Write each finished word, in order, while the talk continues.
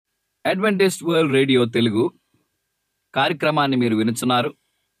Adventist World radio Telugu కార్యక్రమాన్ని మీరు వినుచున్నారు.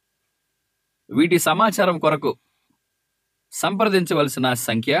 వీటి సమాచారం కొరకు సంప్రదించవలసిన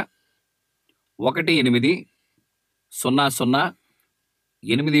సంఖ్య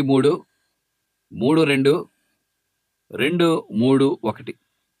 1800833231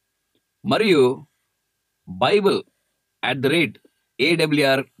 మరియు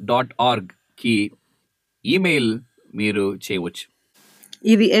bible@awr.org కి ఈమెయిల్ మీరు చేయవచ్చు.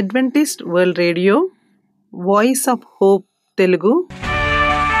 ఇది Adventist World radio voice of hope Telugu.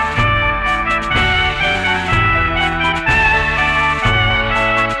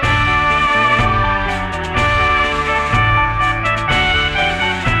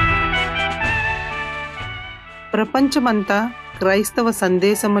 ప్రపంచమంతా క్రైస్తవ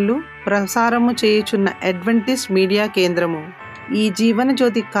సందేశములు ప్రసారము చేయుచున్న అడ్వెంటిస్ట్ మీడియా కేంద్రము ఈ జీవన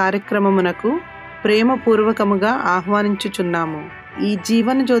జ్యోతి కార్యక్రమమునకు ప్రేమపూర్వకముగా ఆహ్వానించుచున్నాము. ఈ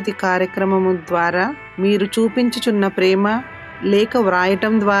జీవన జ్యోతి కార్యక్రమము ద్వారా మీరు చూపించుచున్న ప్రేమ లేఖ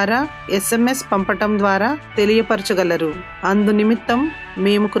వ్రాయటం ద్వారా, SMS పంపటం ద్వారా తెలియపరచగలరు. అందు నిమిత్తం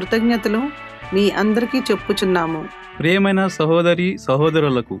మేము కృతజ్ఞతలు మీ అందరికీ చెప్పుచున్నాము. ప్రియమైన సహోదరి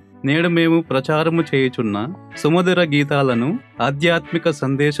సహోదరులకు, నేడు మేము ప్రచారము చేయుచున్న సుమధుర గీతాలను, ఆధ్యాత్మిక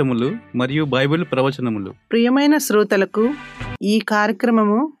సందేశములు మరియు బైబిల్ ప్రవచనములు ప్రియమైన శ్రోతలకు ఈ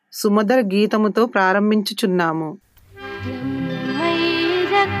కార్యక్రమము సుమధుర గీతముతో ప్రారంభించుచున్నాము.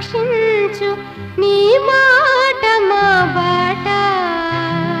 రక్షించు నీ మాట మా బాట,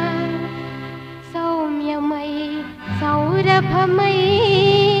 సౌమ్యమై సౌరభమై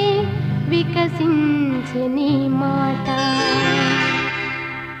వికసించే నీ మాట.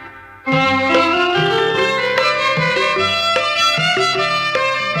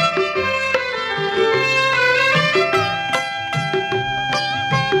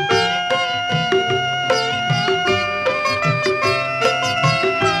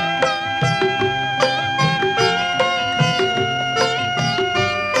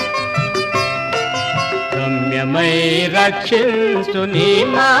 రమ్యమై రక్షించు నీ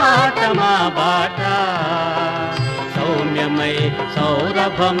మాట మా బాట, సౌమ్యమై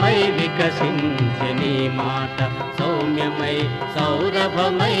సౌరభమై వికసించే నీ మాట, సౌమ్యమై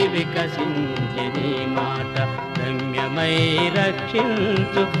సౌరభమై వికసించే నీ మాట. రమ్యమై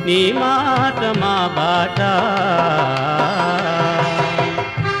రక్షించు నీ మాట మా బాట.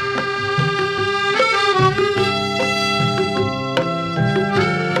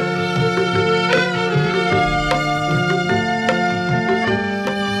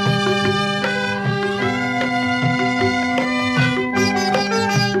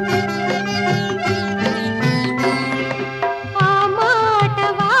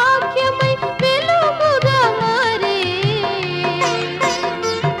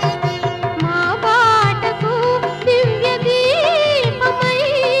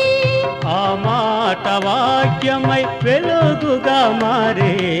 వాక్యమై వెలుగుగా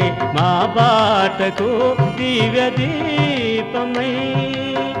మారే మా బాటకు దివ్య దీపమై,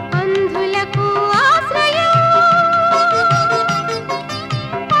 అంధులకు ఆశ్రయం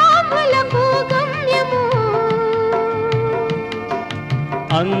పాపులకు గమ్యము,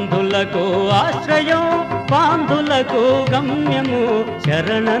 అంధులకు ఆశ్రయం పాంధులకు గమ్యము,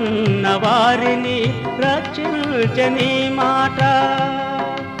 శరణన్న వారిని రక్షించని మాట,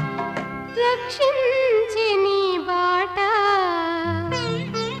 రక్షించి నీ బాట.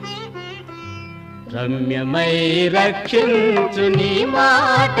 రమ్యమై రక్షించు నీ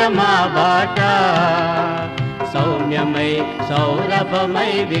మాట మా బాట, సౌమ్యమై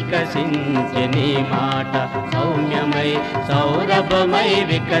సౌరభమై వికసించే నీ మాట, సౌమ్యమై సౌరభమై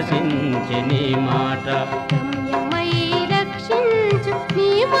వికసించే నీ మాట. రమ్యమై రక్షించు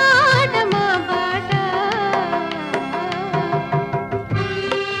నీ మాట మా బాట.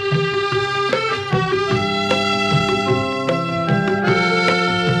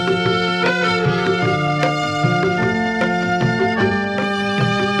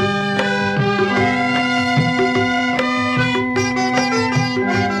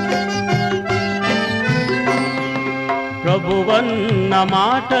 ప్రభువన్న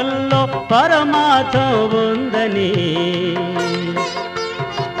మాటల్లో పరమార్థం ఉందని,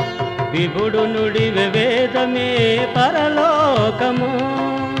 విభుడు నుడి వేదమే పరలోకము,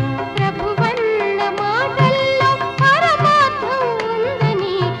 ప్రభువన్న మాటల్లో పరమార్థం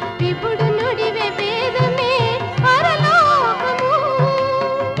ఉందని, విభుడు నుడి వేదమే పరలోకము,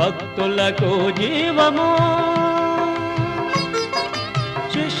 భక్తులకు జీవము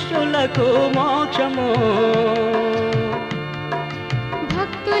శిష్యులకు మోక్షము,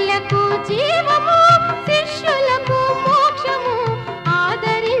 భక్తులకు జీవము శిష్యులకు మోక్షము,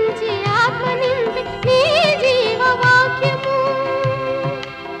 ఆదరించి ఆత్మ నింపి నీ జీవవాక్యము.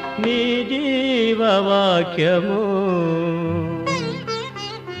 నీ జీవవాక్యము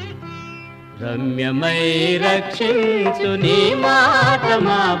రమ్యమై రక్షించు నీ మాట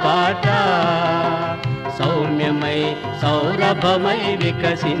మా బాట సౌమ్యమై సౌరభమై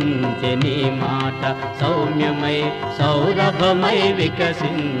వికసించే నీ మాట సౌమ్యమై సౌరభమై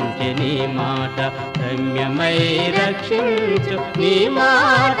వికసించే నీ మాట రమ్యమై రక్షించు నీ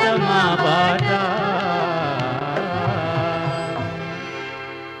మాట మా బాట.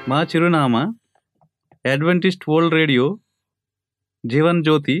 మా చిరునామా Adventist World Radio, Jeevan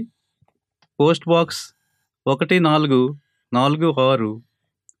Jyoti, post box 1446,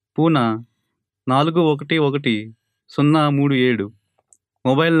 Poona 411037.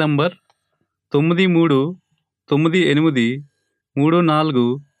 Mobile number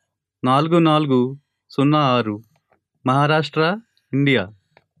 9398344406, Maharashtra, India.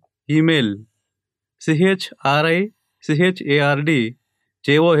 Email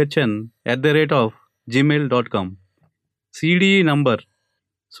CHRICHARDJOHN@gmail.com. CDE number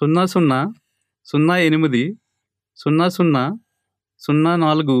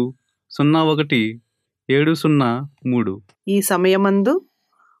 0008004001 ఈ సమయమందు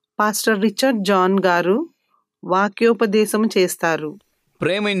పాస్టర్ రిచర్డ్ జాన్ గారు వాక్యోపదేశం చేస్తారు.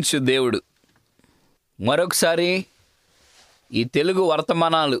 ప్రేమించు దేవుడు. మరొకసారి ఈ తెలుగు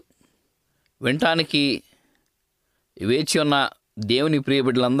వర్తమానాలు వినటానికి వేచి ఉన్న దేవుని ప్రియ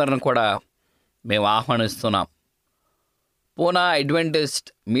బిడ్డలందరిని కూడా మేము ఆహ్వానిస్తున్నాం. పూనా అడ్వెంటిస్ట్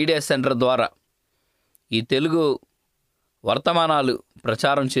మీడియా సెంటర్ ద్వారా ఈ తెలుగు వర్తమానాలు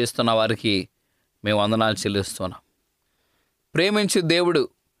ప్రచారం చేస్తున్న వారికి మేము వందనాలు చెల్లిస్తున్నాం. ప్రేమించు దేవుడు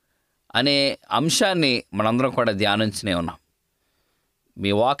అనే అంశాన్ని మనందరం కూడా ధ్యానించనే ఉన్నాం. మీ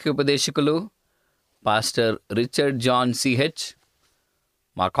వాక్యోపదేశకులు పాస్టర్ రిచర్డ్ జాన్ సిహెచ్.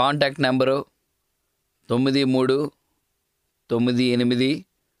 మా కాంటాక్ట్ నెంబరు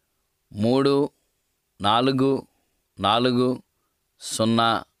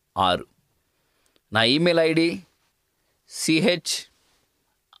 9398383446. నా ఈమెయిల్ ఐడి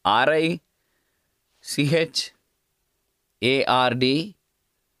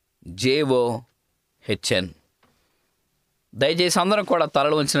CHRICHARDJOHN. దయచేసి అందరం కూడా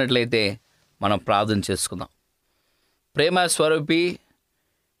తలలు ఉంచినట్లయితే మనం ప్రార్థన చేసుకుందాం. ప్రేమ స్వరూపి,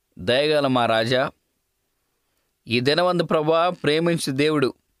 దయగల మా రాజా, ఈ దినవందు ప్రభువా, ప్రేమించు దేవుడు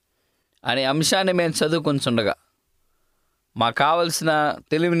అనే అంశాన్ని మేము చదువుకుంటుండగా మాకు కావలసిన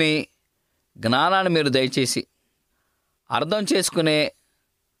తెలివిని, జ్ఞానాన్ని మీరు దయచేసి అర్థం చేసుకునే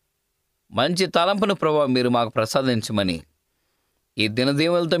మంచి తలంపును ప్రభువా మీరు మాకు ప్రసాదించమని, ఈ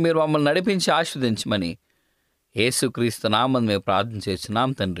దినదీవులతో మీరు మమ్మల్ని నడిపించి ఆశీర్వదించమని యేసుక్రీస్తు నామమున మేము ప్రార్థన చేస్తున్నాం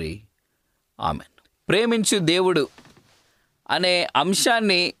తండ్రి, ఆమెన్. ప్రేమించు దేవుడు అనే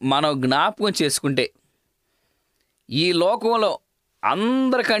అంశాన్ని మనం జ్ఞాపకం చేసుకుంటే, ఈ లోకంలో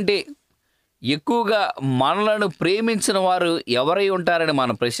అందరికంటే ఎక్కువగా మనలను ప్రేమించిన వారు ఎవరై ఉంటారని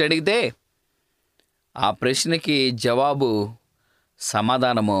మనం ప్రశ్న అడిగితే, ఆ ప్రశ్నకి జవాబు,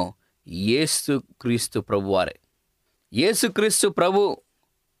 సమాధానము యేసుక్రీస్తు ప్రభువారే. యేసుక్రీస్తు ప్రభు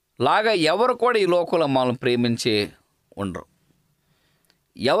లాగా ఎవరు కూడా ఈ లోకంలో మనల్ని ప్రేమించే ఉండరు.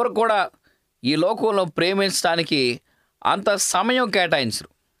 ఎవరు కూడా ఈ లోకంలో ప్రేమించడానికి అంత సమయం కేటాయించరు.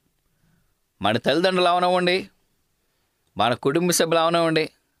 మన తల్లిదండ్రులు అవనివ్వండి, మన కుటుంబ సభ్యులు అవనివ్వండి,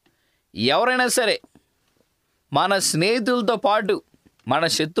 ఎవరైనా సరే మన స్నేహితులతో పాటు, మన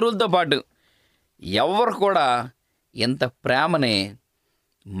శత్రువులతో పాటు ఎవరు కూడా ఇంత ప్రేమని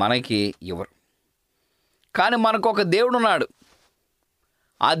మనకి ఇవ్వరు. కానీ మనకు ఒక దేవుడు ఉన్నాడు.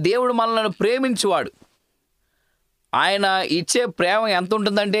 ఆ దేవుడు మనల్ని ప్రేమించువాడు. ఆయన ఇచ్చే ప్రేమ ఎంత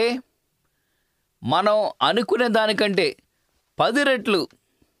ఉంటుందంటే, మనం అనుకునే దానికంటే 10 రెట్లు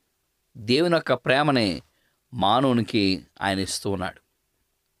దేవుని యొక్క ప్రేమని మానవునికి ఆయన ఇస్తూ ఉన్నాడు.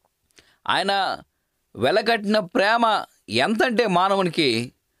 ఆయన వెలకట్టిన ప్రేమ ఎంతంటే, మానవునికి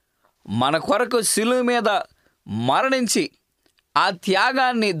మన కొరకు శిలువ మీద మరణించి ఆ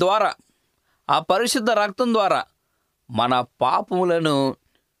త్యాగాన్ని ద్వారా, ఆ పరిశుద్ధ రక్తం ద్వారా మన పాపములను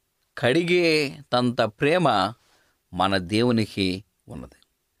కడిగేటంత ప్రేమ మన దేవునికి ఉన్నది.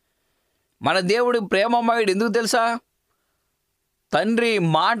 మన దేవుడు ప్రేమమయుడు. ఎందుకు తెలుసా? తండ్రి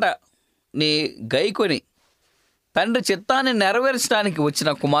మాటని గైకొని తండ్రి చిత్తాన్ని నెరవేర్చడానికి వచ్చిన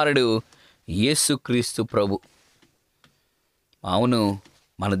కుమారుడు యేసుక్రీస్తు ప్రభు. అవును,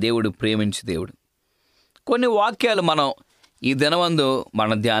 మన దేవుడు ప్రేమించు దేవుడు. కొన్ని వాక్యాలు మనం ఈ దినమందు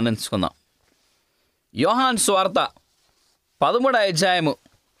మనం ధ్యానించుకుందాం. యోహాను సువార్త 13వ అధ్యాయము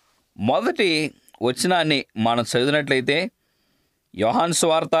 1వ వచనాన్ని మనం చదివినట్లయితే, యోహాను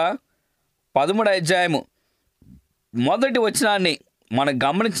సువార్త 13వ అధ్యాయము 1వ వచనాన్ని మనం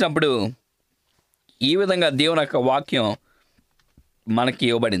గమనించినప్పుడు ఈ విధంగా దేవుని యొక్క వాక్యం మనకి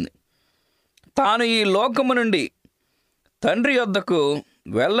ఇవ్వబడింది. తాను ఈ లోకము నుండి తండ్రి యొద్దకు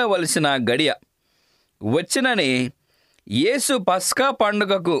వెళ్ళవలసిన గడియ వచ్చినని యేసు పస్కా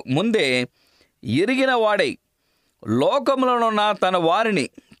పండుగకు ముందే ఎరిగిన వాడై లోకములోనున్న తన వారిని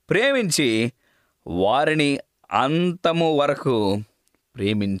ప్రేమించి వారిని అంతము వరకు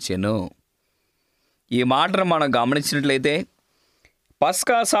ప్రేమించెను. ఈ మాటను మనం గమనించినట్లయితే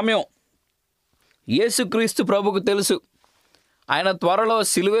పస్కా సమయం యేసుక్రీస్తు ప్రభుకు తెలుసు ఆయన త్వరలో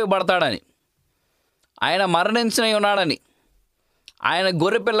సిలువేయబడతాడని, ఆయన మరణించనై ఉన్నాడని, ఆయన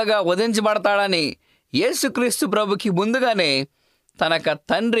గొర్రెపిల్లగా వధించబడతాడని యేసుక్రీస్తు ప్రభుకి ముందుగానే తనక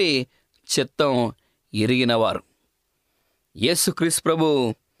తండ్రి చిత్తం ఎరిగినవారు. యేసుక్రీస్తు ప్రభు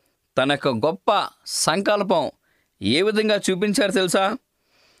తనకు గొప్ప సంకల్పం ఏ విధంగా చూపించారు తెలుసా?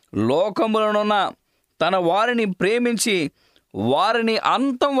 లోకములోనున్న తన వారిని ప్రేమించి వారిని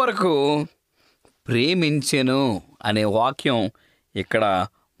అంతం వరకు ప్రేమించెను అనే వాక్యం ఇక్కడ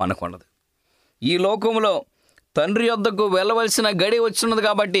మనకున్నది. ఈ లోకంలో తండ్రి యొద్దకు వెళ్ళవలసిన గడి వచ్చినది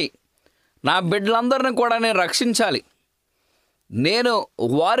కాబట్టి నా బిడ్డలందరిని కూడా నేను రక్షించాలి, నేను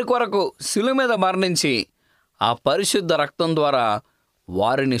వారి కొరకు శిలువ మీద మరణించి ఆ పరిశుద్ధ రక్తం ద్వారా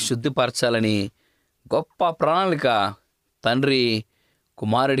వారిని శుద్ధిపరచాలని గొప్ప ప్రణాళిక తండ్రి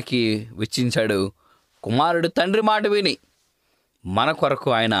కుమారుడికి వెచ్చించాడు. కుమారుడు తండ్రి మాట విని మన కొరకు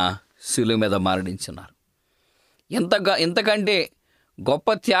ఆయన శిలువ మీద మరణించున్నారు. ఇంతకంటే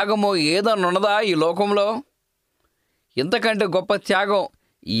గొప్ప త్యాగము ఏదైనా ఉన్నదా ఈ లోకంలో? ఇంతకంటే గొప్ప త్యాగం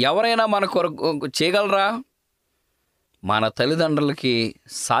ఎవరైనా మన కొరకు చేయగలరా? మన తల్లిదండ్రులకి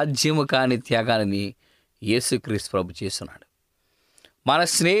సాధ్యము కాని త్యాగాన్ని యేసుక్రీస్తు ప్రభు చేస్తున్నాడు. మన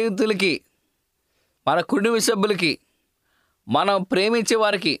స్నేహితులకి, మన కుటుంబ సభ్యులకి, మనం ప్రేమించే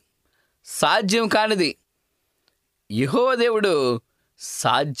వారికి సాధ్యం కానిది యెహోవా దేవుడు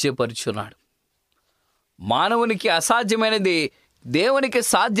సాధ్యపరుచున్నాడు. మానవునికి అసాధ్యమైనది దేవునికి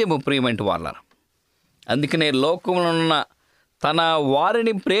సాధ్యము. ప్రియమైన వాళ్ళ, అందుకనే లోకంలో ఉన్న తన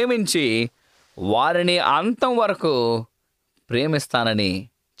వారిని ప్రేమించి వారిని అంతం వరకు ప్రేమిస్తానని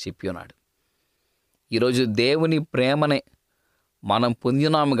చెప్పి ఉన్నాడు. ఈరోజు దేవుని ప్రేమనే మనం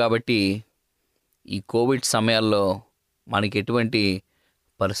పొందినాము కాబట్టి ఈ కోవిడ్ సమయాల్లో మనకి ఎటువంటి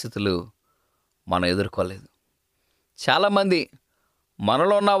పరిస్థితులు మనం ఎదుర్కోలేదు. చాలామంది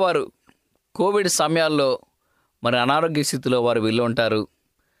మనలో ఉన్నవారు కోవిడ్ సమయాల్లో మరి అనారోగ్య స్థితిలో వారు వెళ్ళి ఉంటారు.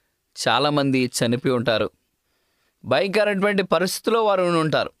 చాలామంది చనిపోయి ఉంటారు. భయంకరమైనటువంటి పరిస్థితుల్లో వారు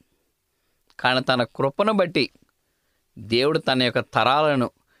ఉంటారు. కానీ తన కృపను బట్టి దేవుడు తన యొక్క తరాలను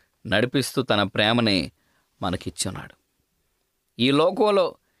నడిపిస్తూ తన ప్రేమని మనకిచ్చున్నాడు. ఈ లోకంలో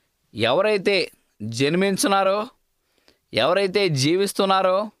ఎవరైతే జన్మించున్నారో, ఎవరైతే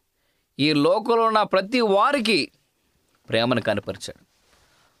జీవిస్తున్నారో, ఈ లోకంలో ఉన్న ప్రతి వారికి ప్రేమను కనపరిచాడు.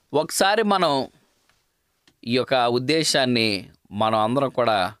 ఒకసారి మనం ఈ యొక్క ఉద్దేశాన్ని మనం అందరం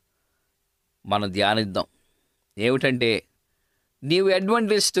కూడా మనం ధ్యానిద్దాం. ఏమిటంటే, నీవు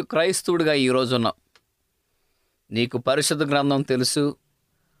అడ్వెంటిస్ట్ క్రైస్తవుడిగా ఈరోజు ఉన్నావు. నీకు పరిశుద్ధ గ్రంథం తెలుసు,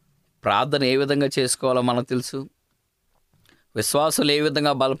 ప్రార్థన ఏ విధంగా చేసుకోవాలో మనకు తెలుసు, విశ్వాసులు ఏ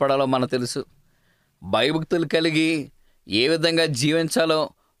విధంగా బలపడాలో మనకు తెలుసు, భయభక్తులు కలిగి ఏ విధంగా జీవించాలో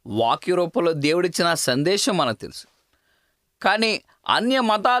వాక్య రూపంలో దేవుడిచ్చిన సందేశం మనకు తెలుసు. కానీ అన్య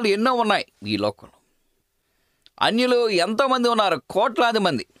మతాలు ఎన్నో ఉన్నాయి ఈ లోకంలో. అన్యులు ఎంతోమంది ఉన్నారు, కోట్లాది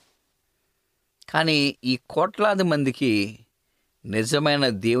మంది. కానీ ఈ కోట్లాది మందికి నిజమైన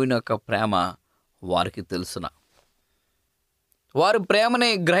దేవుని యొక్క ప్రేమ వారికి తెలుసునా? వారు ప్రేమని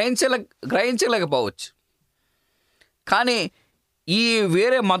గ్రహించలేకపోవచ్చు. కానీ ఈ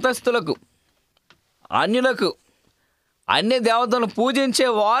వేరే మతస్థులకు, అన్యులకు, అన్య దేవతలను పూజించే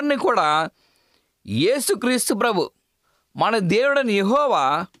వారిని కూడా యేసుక్రీస్తు ప్రభు మన దేవుడని యెహోవా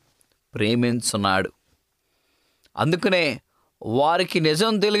ప్రేమించున్నాడు. అందుకనే వారికి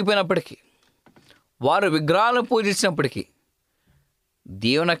నిజం తెలిగిపోయినప్పటికీ, వారు విగ్రహాలను పూజించినప్పటికీ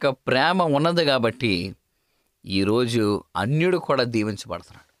దేవుని యొక్క ప్రేమ ఉన్నది కాబట్టి ఈరోజు అన్యుడు కూడా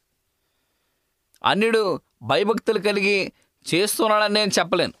దీవించబడుతున్నాడు. అన్యుడు భయభక్తులు కలిగి చేస్తున్నాడని నేను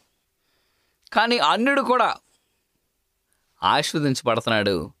చెప్పలేను, కానీ అన్యుడు కూడా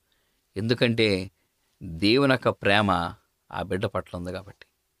ఆశీర్వదించబడుతున్నాడు. ఎందుకంటే దేవుని యొక్క ప్రేమ ఆ బిడ్డ పట్ల ఉంది కాబట్టి.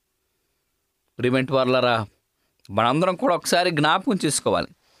 ప్రియమైన వారలారా, మనందరం కూడా ఒకసారి జ్ఞాపకం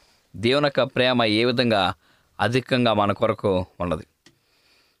చేసుకోవాలి దేవుని యొక్క ప్రేమ ఏ విధంగా అధికంగా మన కొరకు ఉన్నది.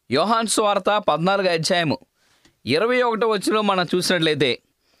 యోహాను సువార్త 14వ అధ్యాయము 21వ వచనం మనం చూసినట్లయితే,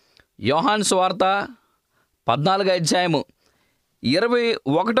 యోహాను సువార్త 14వ అధ్యాయము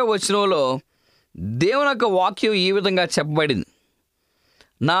 21వ వచనంలో దేవుని యొక్క వాక్యం ఈ విధంగా చెప్పబడింది.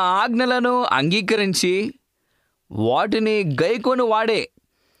 నా ఆజ్ఞలను అంగీకరించి వాటిని గైకొని వాడే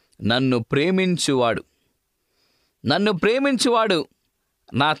నన్ను ప్రేమించువాడు. నన్ను ప్రేమించువాడు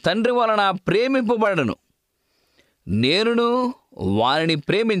నా తండ్రి వలన ప్రేమింపబడను. నేనును వానిని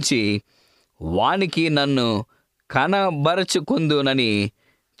ప్రేమించి వానికి నన్ను కనబరచుకుందునని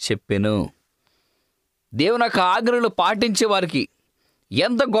చెప్పెను. దేవుని యొక్క ఆజ్ఞలు పాటించే వారికి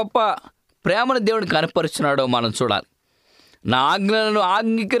ఎంత గొప్ప ప్రేమను దేవుడు కనపరుచున్నాడో మనం చూడాలి. నా ఆజ్ఞలను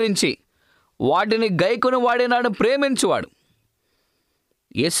అంగీకరించి వాటిని గైకొని వాడే నాడు ప్రేమించువాడు.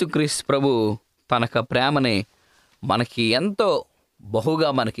 యేసుక్రీస్తు ప్రభు తనక ప్రేమని మనకి ఎంతో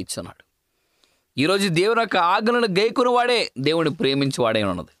బహుగా మనకిచ్చున్నాడు. ఈరోజు దేవుని యొక్క ఆజ్ఞలను గైకొని వాడే దేవుని ప్రేమించువాడే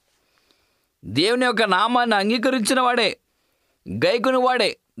ఉన్నది. దేవుని యొక్క నామాన్ని అంగీకరించిన వాడే, గైకొని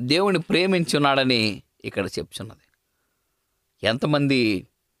వాడే దేవుని ప్రేమించున్నాడని ఇక్కడ చెప్తున్నది. ఎంతమంది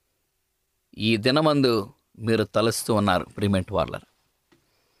ఈ దినమందు మీరు తలుస్తూ ఉన్నారు ప్రియమైన వారలారా?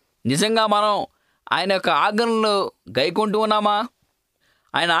 నిజంగా మనం ఆయన యొక్క ఆజ్ఞలను గైకుంటూ ఉన్నామా?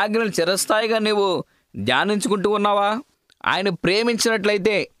 ఆయన ఆజ్ఞలు చిరస్థాయిగా నీవు ధ్యానించుకుంటూ ఉన్నావా? ఆయన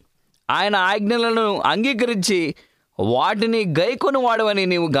ప్రేమించినట్లయితే ఆయన ఆజ్ఞలను అంగీకరించి వాటిని గైకొని వాడవని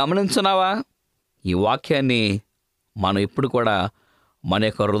నీవు గమనించున్నావా? ఈ వాక్యాన్ని మనం ఎప్పుడు కూడా మన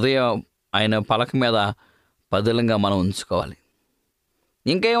యొక్క హృదయం ఆయన పలక మీద పదిలంగా మనం ఉంచుకోవాలి.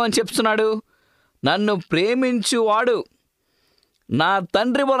 ఇంకా ఏమని చెప్తున్నాడు? నన్ను ప్రేమించువాడు నా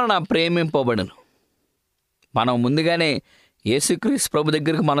తండ్రి వలన ప్రేమింపబడును. మనం ముందుగానే యేసుక్రీస్తు ప్రభు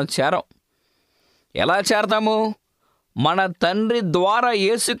దగ్గరికి మనం చేరం. ఎలా చేరతాము? మన తండ్రి ద్వారా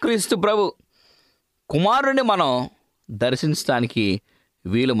యేసుక్రీస్తు ప్రభు కుమారుని మనం దర్శించడానికి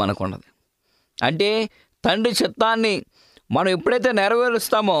వీలు మనకున్నది. అంటే తండ్రి చిత్తాన్ని మనం ఎప్పుడైతే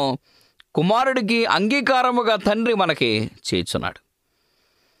నెరవేరుస్తామో కుమారుడికి అంగీకారముగా తండ్రి మనకి చేర్చున్నాడు.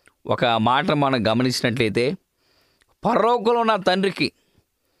 ఒక మాట మనం గమనించినట్లయితే పరలోకంలో ఉన్న తండ్రికి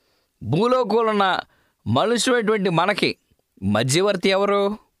భూలోకంలో ఉన్న మనుషులైనటువంటి మనకి మధ్యవర్తి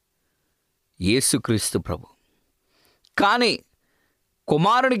ఎవరు? యేసుక్రీస్తు ప్రభు. కానీ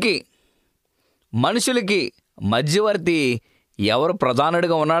కుమారుడికి మనుషులకి మధ్యవర్తి ఎవరు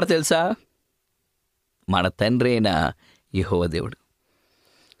ప్రధానుడిగా ఉన్నాడో తెలుసా? మన తండ్రి అయిన యెహోవా దేవుడు.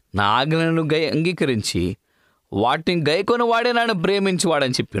 నా ఆజ్ఞలను అంగీకరించి వాటిని గైకొని వాడే నన్ను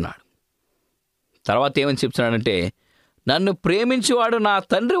ప్రేమించువాడని చెప్పినాడు. తర్వాత ఏమని చెప్తున్నాడంటే నన్ను ప్రేమించువాడు నా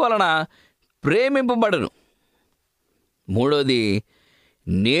తండ్రి వలన ప్రేమింపబడును. మూడోది,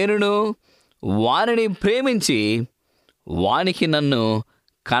 నేనును వానిని ప్రేమించి వానికి నన్ను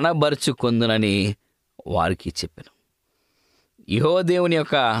కనబరుచుకొందునని వారికి చెప్పాను. యెహోవా దేవుని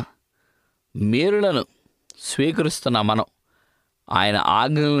యొక్క మేలులను స్వీకరిస్తున్న మనం ఆయన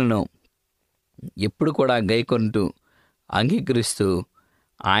ఆజ్ఞలను ఎప్పుడు కూడా గైకొంటూ అంగీకరిస్తూ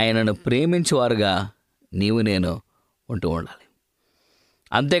ఆయనను ప్రేమించేవారుగా నీవు నేను ఉంటూ ఉండాలి.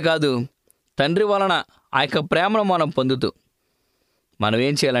 అంతేకాదు తండ్రి వలన ఆ యొక్క ప్రేమను మనం పొందుతూ మనం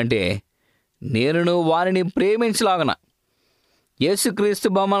ఏం చేయాలంటే నేనును వారిని ప్రేమించలాగున, యేసుక్రీస్తు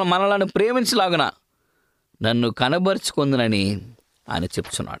మనలను ప్రేమించలాగున నన్ను కనబరుచుకుందునని ఆయన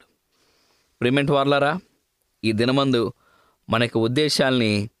చెప్తున్నాడు. ప్రియమైన వారలారా, ఈ దినమందు మనకు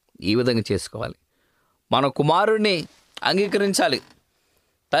ఉద్దేశాల్ని ఈ విధంగా చేసుకోవాలి. మన కుమారుడిని అంగీకరించాలి.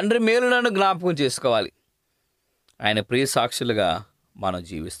 తండ్రి మేలులను జ్ఞాపకం చేసుకోవాలి. ఆయన ప్రియ సాక్షులుగా మనం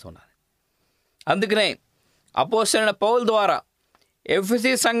జీవిస్తుండాలి. అందుకనే అపోస్తలుడైన పౌలు ద్వారా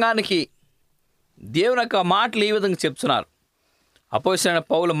ఎఫెసీ సంఘానికి దేవుని యొక్క మాటలు ఈ విధంగా చెప్తున్నారు. అపోస్తలుడైన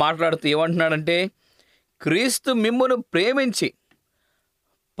పౌలు మాట్లాడుతూ ఏమంటున్నాడంటే, క్రీస్తు మిమ్మును ప్రేమించి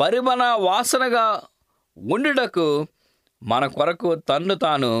పరిమళ వాసనగా ఉండుటకు మన కొరకు తన్ను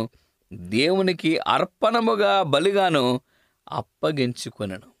తాను దేవునికి అర్పణముగా బలిగాను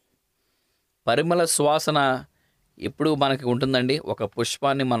అప్పగించుకొనెను. పరిమళ సువాసన ఎప్పుడు మనకి ఉంటుందండి. ఒక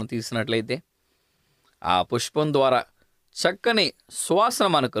పుష్పాన్ని మనం తీసినట్లయితే ఆ పుష్పం ద్వారా చక్కని సువాసన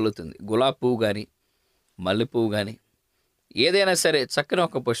మనకు కలుగుతుంది. గులాబీ పువ్వు కానీ మల్లెపువ్వు కానీ ఏదైనా సరే చక్కని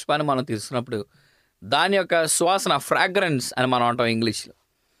ఒక పుష్పాన్ని మనం తీసుకున్నప్పుడు దాని యొక్క సువాసన, ఫ్రాగ్రెన్స్ అని మనం అంటాం ఇంగ్లీష్లో.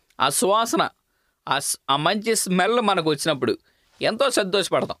 ఆ సువాసన, ఆ మంచి స్మెల్ మనకు వచ్చినప్పుడు ఎంతో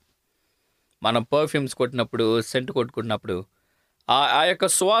సంతోషపడతాం. మనం పర్ఫ్యూమ్స్ కొట్టినప్పుడు, సెంట్ కొట్టుకున్నప్పుడు ఆ యొక్క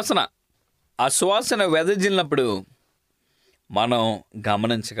ఆ సువాసన వెదజిల్లినప్పుడు మనం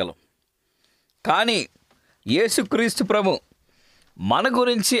గమనించగలం. కానీ యేసుక్రీస్తు ప్రభు మన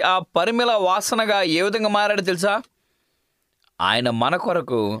గురించి ఆ పరిమళ వాసనగా ఏ విధంగా మారాడో తెలుసా? ఆయన మన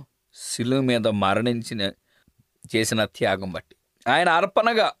కొరకు శిలువ మీద చేసిన త్యాగం బట్టి ఆయన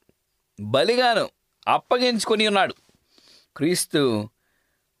అర్పణగా బలిగాను అప్పగించుకొని ఉన్నాడు. క్రీస్తు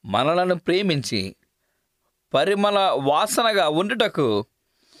మనలను ప్రేమించి పరిమళ వాసనగా ఉండుటకు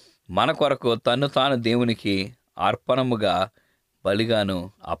మన కొరకు తన్ను తాను దేవునికి అర్పణముగా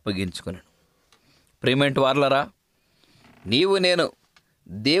బలిగాను అప్పగించుకున్నాను. ప్రియమైన వారలారా, నీవు నేను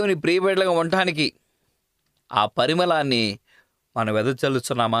దేవుని ప్రియబిడ్డలుగా ఉండటానికి ఆ పరిమళాన్ని మనం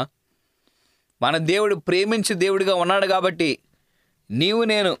వెదజల్లుచున్నామా? మన దేవుడు ప్రేమించి దేవుడిగా ఉన్నాడు కాబట్టి నీవు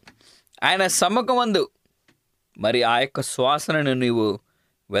నేను ఆయన సమ్మకమందు మరి ఆ యొక్క శ్వాసను నీవు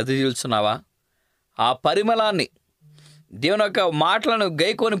వెదజల్చున్నావా? ఆ పరిమళాన్ని దేవుని యొక్క మాటలను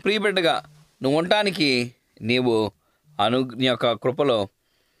గైకొని ప్రియబిడ్డగా నువ్వు ఉండటానికి నీవు నీ యొక్క కృపలో,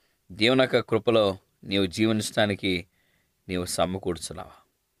 దేవుని యొక్క కృపలో నీవు జీవించడానికి నీవు సమకూర్చున్నావా?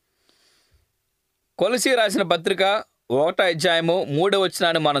 కొలసీ రాసిన పత్రిక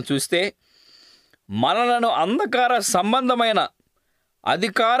 1:3 మనం చూస్తే, మనలను అంధకార సంబంధమైన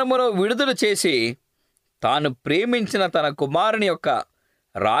అధికారములో విడుదల చేసి తాను ప్రేమించిన తన కుమారుని యొక్క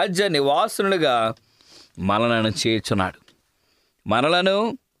రాజ్య నివాసులుగా మనలను చేర్చున్నాడు. మనలను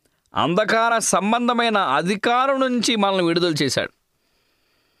అంధకార సంబంధమైన అధికారం నుంచి మనల్ని విడుదల చేశాడు.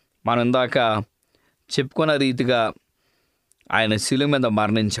 మనం ఇందాక చెప్పుకున్న రీతిగా ఆయన శిలువ మీద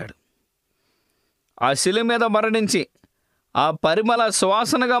మరణించాడు. ఆ శిలువ మీద మరణించి ఆ పరిమళ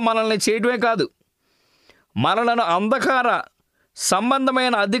సువాసనగా మనల్ని చేయడమే కాదు, మనలను అంధకార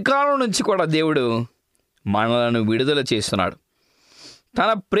సంబంధమైన అధికారం నుంచి కూడా దేవుడు మనలను విడుదల చేస్తున్నాడు. తన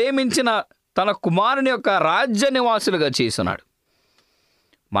ప్రేమించిన తన కుమారుని యొక్క రాజ్య నివాసులుగా చేస్తున్నాడు.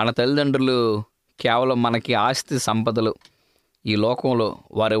 మన తల్లిదండ్రులు కేవలం మనకి ఆస్తి సంపదలు ఈ లోకంలో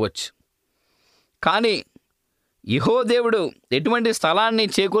వారివచ్చు, కానీ యెహోవా దేవుడు ఎటువంటి స్థలాన్ని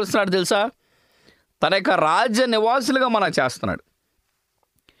చేకూరుస్తున్నాడు తెలుసా? తన యొక్క రాజ్య నివాసులుగా మనకు చేస్తున్నాడు.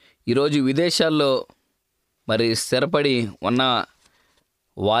 ఈరోజు విదేశాల్లో మరి స్థిరపడి ఉన్న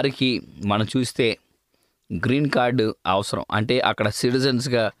వారికి మనం చూస్తే గ్రీన్ కార్డు అవసరం. అంటే అక్కడ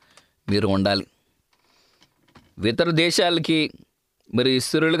సిటిజన్స్గా మీరు ఉండాలి. ఇతర దేశాలకి మరి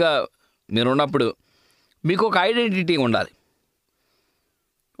స్థిరులుగా మీరు ఉన్నప్పుడు మీకు ఒక ఐడెంటిటీ ఉండాలి,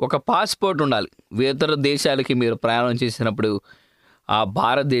 ఒక పాస్పోర్ట్ ఉండాలి. ఇతర దేశాలకి మీరు ప్రయాణం చేసినప్పుడు, ఆ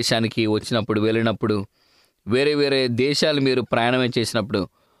భారతదేశానికి వచ్చినప్పుడు, వెళ్ళినప్పుడు, వేరే వేరే దేశాలు మీరు ప్రయాణం చేసినప్పుడు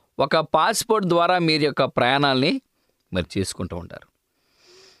ఒక పాస్పోర్ట్ ద్వారా మీరు యొక్క ప్రయాణాలని మరి చేసుకుంటూ ఉంటారు.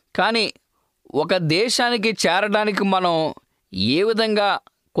 కానీ ఒక దేశానికి చేరడానికి మనం ఏ విధంగా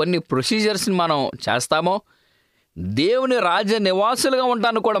కొన్ని ప్రొసీజర్స్ని మనం చేస్తామో, దేవుని రాజ్య నివాసులుగా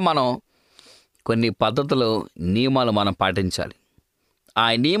ఉండడానికి కూడా మనం కొన్ని పద్ధతులు, నియమాలు మనం పాటించాలి. ఆ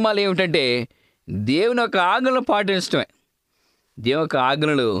నియమాలు ఏమిటంటే దేవుని యొక్క ఆజ్ఞలు పాటించడమే. దేవుని యొక్క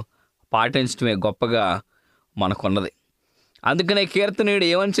ఆజ్ఞలు పాటించడమే గొప్పగా మనకున్నది. అందుకనే కీర్తనీయుడు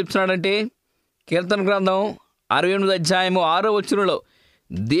ఏమని చెప్తున్నాడంటే, కీర్తన గ్రంథం 68:6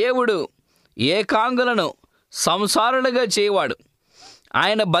 దేవుడు ఏకాంగులను సంసారులుగా చేయవాడు,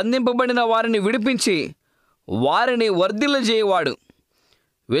 ఆయన బంధింపబడిన వారిని విడిపించి వారిని వర్ధిల్ల చేయవాడు.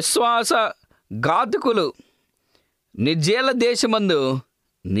 విశ్వాస ఘాతకులు నిర్జీల దేశమందు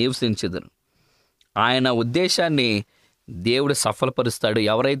నివసించెదరు. ఆయన ఉద్దేశాన్ని దేవుడు సఫలపరుస్తాడు.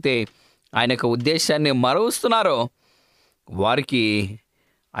 ఎవరైతే ఆయన యొక్క ఉద్దేశాన్ని మరవస్తున్నారో వారికి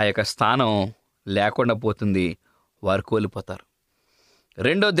ఆ యొక్క స్థానం లేకుండా పోతుంది, వారు కోల్పోతారు.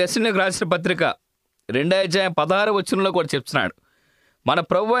 2 దశలోనికి రాసిన పత్రిక 2:16 కూడా చెప్తున్నాడు, మన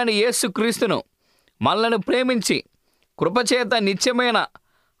ప్రభువు అయిన యేసుక్రీస్తును మనలను ప్రేమించి కృపచేత నిత్యమైన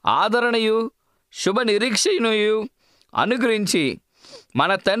ఆదరణయు శుభ నిరీక్షణయు అనుగ్రహించి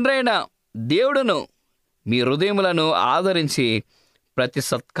మన తండ్రి అయిన దేవుడును మీ హృదయములను ఆదరించి ప్రతి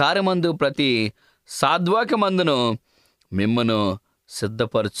సత్కార్యమందు ప్రతి సాద్వాక్యమందును మిమ్మను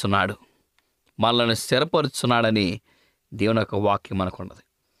సిద్ధపరుచున్నాడు, మనల్ని స్థిరపరుచున్నాడని దేవుని యొక్క వాక్యం మనకున్నది.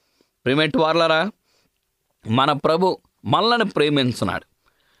 ప్రియమైన వారలారా, మన ప్రభు మనలను ప్రేమించున్నాడు.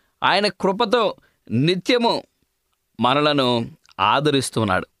 ఆయన కృపతో నిత్యము మనలను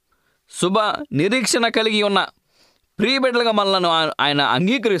ఆదరిస్తున్నాడు. శుభ నిరీక్షణ కలిగి ఉన్న ప్రియబిడ్డలుగా మనలను ఆయన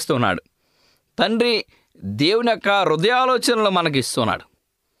అంగీకరిస్తున్నాడు. తండ్రి దేవుని యొక్క హృదయాలోచనలు మనకి ఇస్తున్నాడు.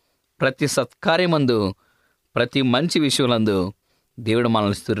 ప్రతి సత్కార్యమందు ప్రతి మంచి విషయాలందు దేవుడు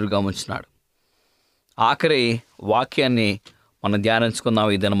మనల్ని స్థిరులుగా ఉంచున్నాడు. ఆఖరి వాక్యాన్ని మనం ధ్యానించుకుందాం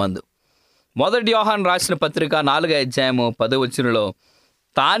ఈ దినమందు. 1 యోహాను రాసిన పత్రిక 4:10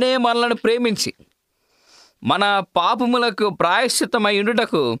 తానే మనలను ప్రేమించి మన పాపములకు ప్రాయశ్చిత్తమై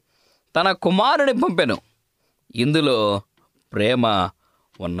ఉండుటకు తన కుమారుని పంపెను. ఇందులో ప్రేమ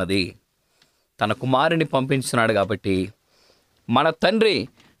ఉన్నది. తన కుమారుని పంపించున్నాడు కాబట్టి మన తండ్రి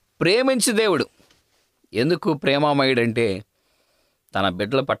ప్రేమించి దేవుడు. ఎందుకు ప్రేమమయుడంటే తన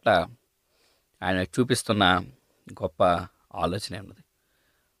బిడ్డల పట్ల ఆయన చూపిస్తున్న గొప్ప ఆలోచన ఉన్నది.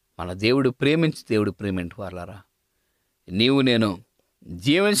 మన దేవుడు ప్రేమించి దేవుడు ప్రేమింటి వారలారా, నీవు నేను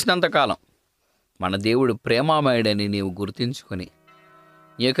జీవించినంతకాలం మన దేవుడు ప్రేమామయుడని నీవు గుర్తించుకొని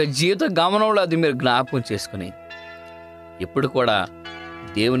ఈ యొక్క జీవిత గమనంలో అది మీరు జ్ఞాపకం చేసుకుని ఎప్పుడు కూడా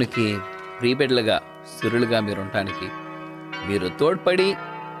దేవునికి ప్రియబిడ్డలుగా స్థిరులుగా మీరు ఉండటానికి మీరు తోడ్పడి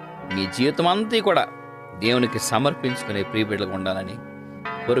మీ జీవితం అంతా కూడా దేవునికి సమర్పించుకునే ప్రియబిడ్డలుగా ఉండాలని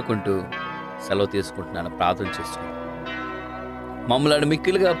కోరుకుంటూ సెలవు తీసుకుంటున్నాను. ప్రార్థన చేసుకుంటాను. మమ్మల్ని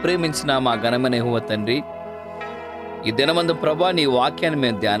మిక్కిలుగా ప్రేమించిన మా ఘనమైన యెహోవా తండ్రి, ఈ దినమందు ప్రభా నీ వాక్యాన్ని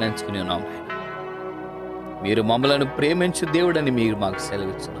మేము ధ్యానించుకుని ఉన్నాం. మీరు మమ్మలను ప్రేమించు దేవుడని మీరు మాకు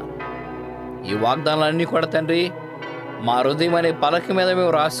సెలవిస్తున్నారు. ఈ వాగ్దానాలన్నీ కూడా తండ్రి మా హృదయం అనే పలక మీద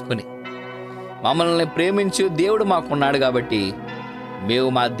మేము రాసుకుని, మమ్మల్ని ప్రేమించు దేవుడు మాకున్నాడు కాబట్టి మేము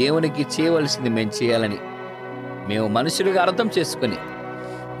మా దేవునికి చేయవలసింది మేము చేయాలని మేము మనుషులుగా అర్థం చేసుకుని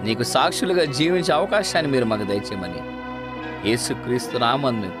నీకు సాక్షులుగా జీవించే అవకాశాన్ని మీరు మాకు దయచేయమని యేసుక్రీస్తు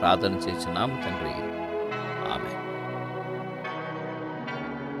నామమున మేము ప్రార్థన చేస్తున్నాము తండ్రి. ఆమేన్.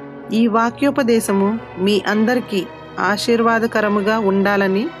 ఈ వాక్యోపదేశము మీ అందరికీ ఆశీర్వాదకరముగా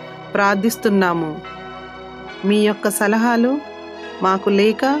ఉండాలని ప్రార్థిస్తున్నాము. మీ యొక్క సలహాలు మాకు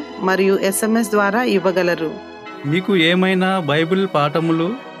లేఖ మరియు SMS ద్వారా ఇవ్వగలరు. మీకు ఏమైనా బైబిల్ పాఠములు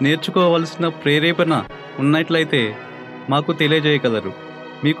నేర్చుకోవలసిన ప్రేరేపణ ఉన్నట్లయితే మాకు తెలియజేయగలరు.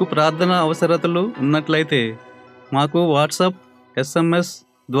 మీకు ప్రార్థన అవసరతలు ఉన్నట్లయితే మాకు వాట్సాప్, SMS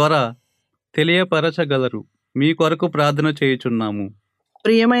ద్వారా తెలియపరచగలరు. మీ కొరకు ప్రార్థన చేయుచున్నాము.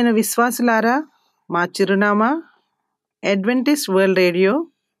 ప్రియమైన విశ్వాసులారా, మా చిరునామా Adventist World Radio,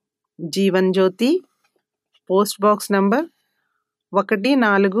 Jeevan Jyoti, post box number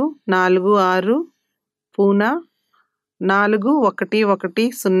 1446, Poona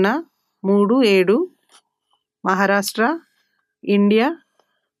 411037, Maharashtra, India.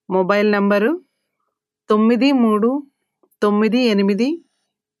 Mobile number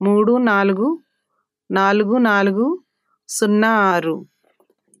 9334444406.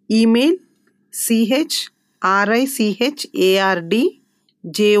 Email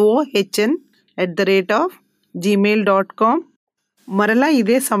CHRICHARDJOHN@gmail.com. మరలా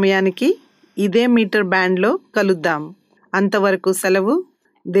ఇదే సమయానికి ఇదే మీటర్ బ్యాండ్లో కలుద్దాం. అంతవరకు సెలవు.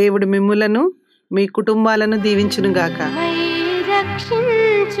 దేవుడు మిమ్ములను మీ కుటుంబాలను దీవించునుగాక. మై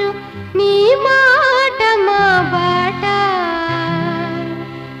రక్షించు నీ మాట మా బాట,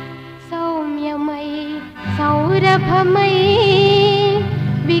 సౌమ్యమై సౌరభమై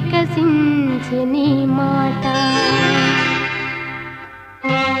వికసించు నీ మాట.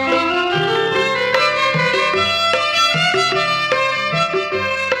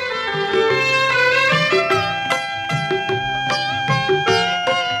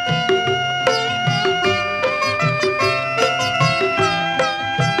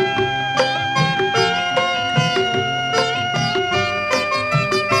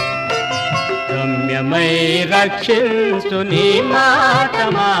 రమ్యమై రక్షించు నీ మాట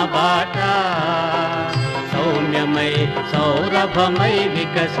మా బాట, సౌమ్యమై సౌరభమై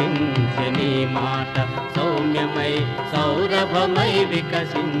వికసించే నీ మాట, సౌమ్యమై సౌరభమై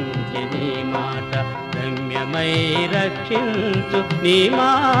వికసించే నీ మాట. రమ్యమై రక్షించు నీ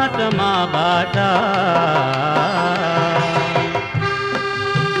మాట మా బాట.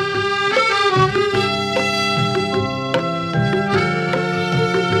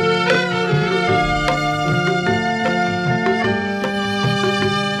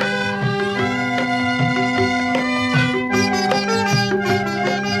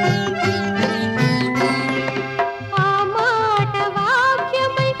 ఆ మాట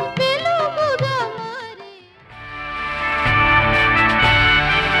వాక్యమై వెలుగుగా మారే.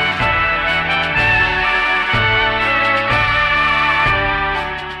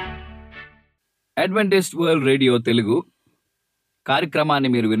 అడ్వెంటిస్ట్ వరల్డ్ రేడియో తెలుగు కార్యక్రమాన్ని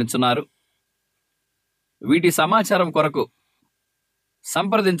మీరు వినుచున్నారు. వీటి సమాచారం కొరకు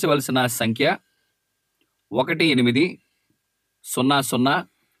సంప్రదించవలసిన సంఖ్య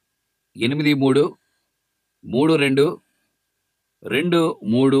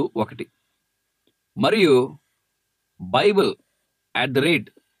 1800833231 మరియు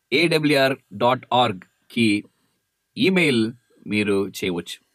bible@awr.org కి ఈమెయిల్ మీరు చేయవచ్చు.